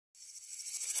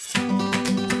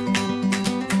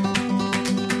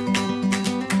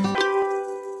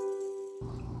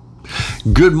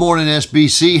Good morning,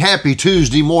 SBC. Happy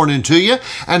Tuesday morning to you.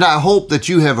 And I hope that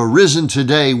you have arisen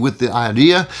today with the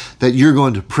idea that you're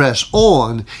going to press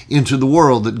on into the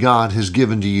world that God has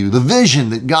given to you, the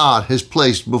vision that God has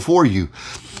placed before you.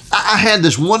 I had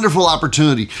this wonderful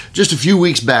opportunity just a few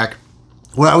weeks back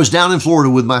when I was down in Florida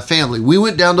with my family. We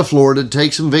went down to Florida to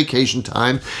take some vacation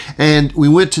time, and we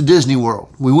went to Disney World.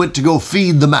 We went to go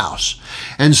feed the mouse.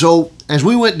 And so as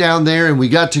we went down there and we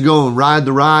got to go and ride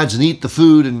the rides and eat the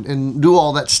food and do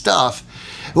all that stuff,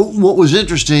 what was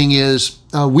interesting is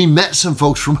we met some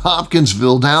folks from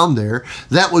Hopkinsville down there.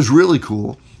 That was really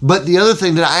cool. But the other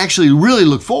thing that I actually really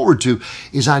look forward to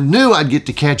is I knew I'd get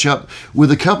to catch up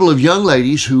with a couple of young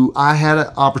ladies who I had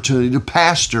an opportunity to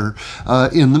pastor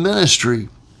in the ministry.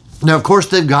 Now, of course,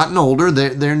 they've gotten older.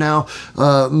 They're now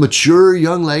mature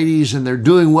young ladies, and they're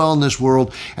doing well in this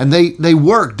world. And they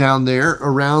work down there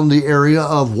around the area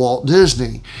of Walt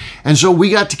Disney. And so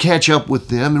we got to catch up with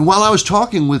them. And while I was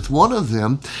talking with one of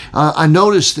them, I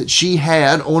noticed that she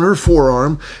had on her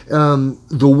forearm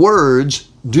the words,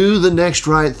 "Do the next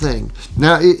right thing."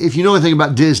 Now, if you know anything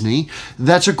about Disney,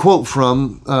 that's a quote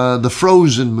from the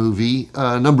Frozen movie,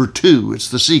 number 2. It's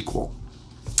the sequel.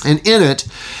 And in it,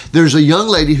 there's a young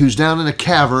lady who's down in a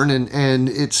cavern, and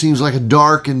it seems like a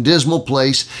dark and dismal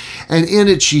place. And in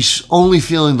it, she's only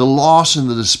feeling the loss and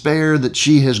the despair that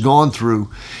she has gone through.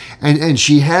 And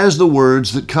she has the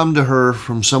words that come to her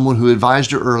from someone who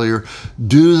advised her earlier,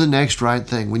 do the next right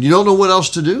thing. When you don't know what else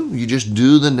to do, you just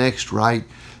do the next right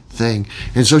thing.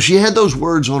 And so she had those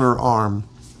words on her arm.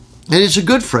 And it's a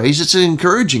good phrase. It's an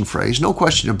encouraging phrase. No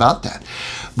question about that.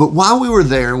 But while we were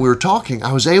there and we were talking,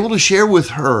 I was able to share with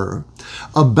her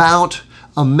about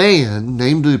a man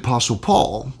named the Apostle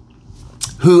Paul,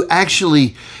 who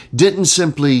actually didn't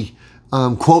simply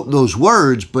quote those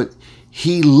words, but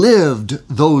he lived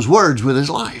those words with his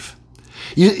life.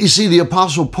 You see, the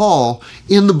Apostle Paul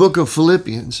in the book of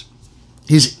Philippians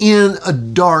is in a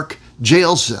dark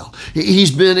jail cell. He's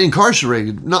been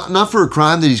incarcerated, not for a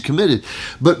crime that he's committed,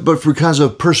 but because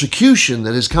of persecution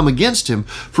that has come against him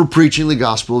for preaching the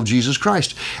gospel of Jesus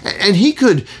Christ. And he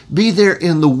could be there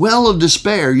in the well of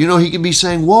despair. You know, he could be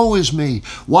saying, woe is me.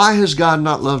 Why has God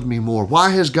not loved me more?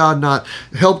 Why has God not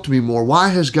helped me more? Why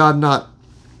has God not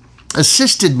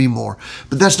assisted me more?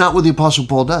 But that's not what the Apostle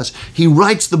Paul does. He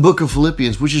writes the book of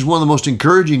Philippians, which is one of the most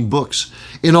encouraging books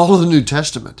in all of the New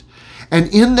Testament. And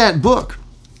in that book,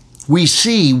 we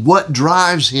see what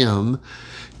drives him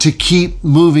to keep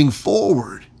moving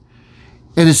forward.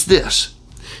 And it's this.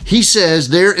 He says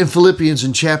there in Philippians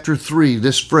in chapter 3,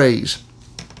 this phrase,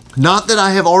 "Not that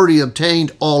I have already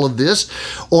obtained all of this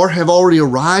or have already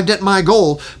arrived at my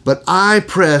goal, but I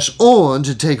press on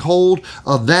to take hold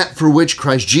of that for which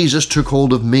Christ Jesus took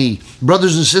hold of me.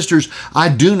 Brothers and sisters, I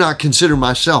do not consider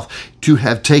myself to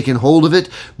have taken hold of it,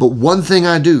 but one thing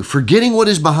I do, forgetting what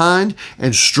is behind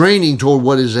and straining toward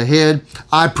what is ahead,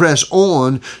 I press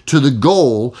on to the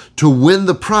goal to win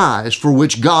the prize for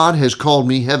which God has called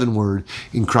me heavenward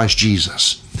in Christ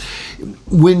Jesus."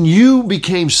 When you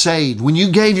became saved, when you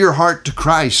gave your heart to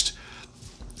Christ,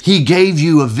 He gave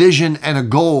you a vision and a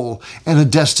goal and a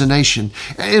destination.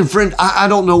 And friend, I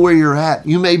don't know where you're at.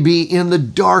 You may be in the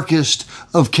darkest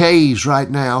of caves right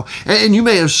now, and you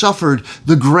may have suffered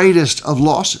the greatest of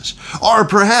losses. Or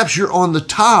perhaps you're on the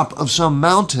top of some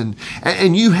mountain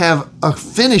and you have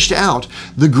finished out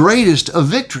the greatest of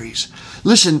victories.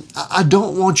 Listen, I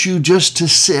don't want you just to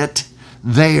sit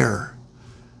there.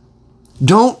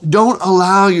 Don't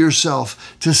allow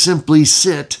yourself to simply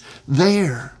sit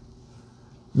there.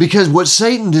 Because what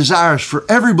Satan desires for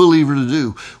every believer to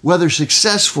do, whether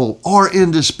successful or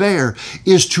in despair,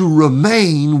 is to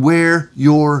remain where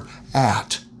you're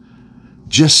at.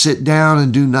 Just sit down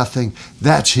and do nothing.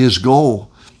 That's his goal.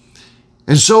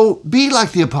 And so be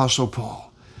like the Apostle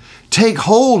Paul. Take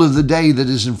hold of the day that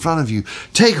is in front of you.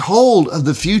 Take hold of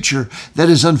the future that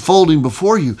is unfolding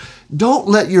before you. Don't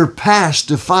let your past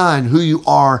define who you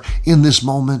are in this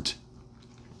moment.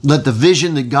 Let the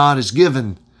vision that God has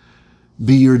given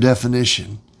be your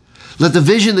definition. Let the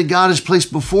vision that God has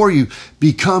placed before you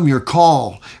become your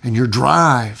call and your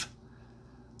drive.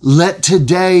 Let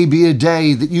today be a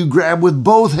day that you grab with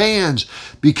both hands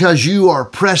because you are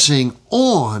pressing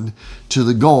on to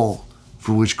the goal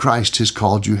for which Christ has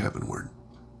called you heavenward.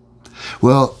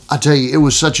 Well, I tell you, it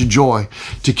was such a joy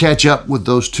to catch up with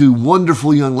those two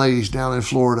wonderful young ladies down in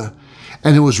Florida.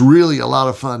 And it was really a lot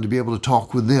of fun to be able to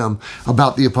talk with them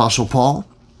about the Apostle Paul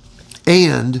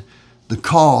and the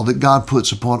call that God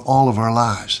puts upon all of our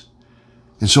lives.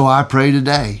 And so I pray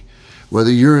today,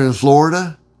 whether you're in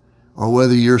Florida or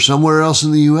whether you're somewhere else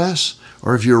in the U.S.,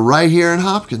 or if you're right here in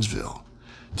Hopkinsville,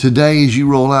 today as you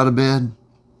roll out of bed,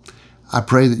 I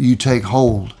pray that you take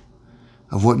hold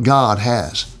of what God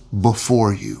has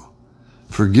before you.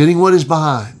 Forgetting what is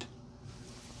behind,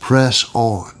 press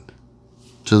on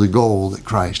to the goal that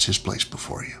Christ has placed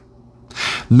before you.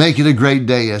 Make it a great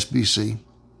day, SBC.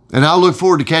 And I'll look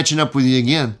forward to catching up with you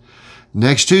again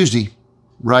next Tuesday,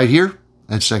 right here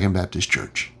at Second Baptist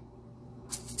Church.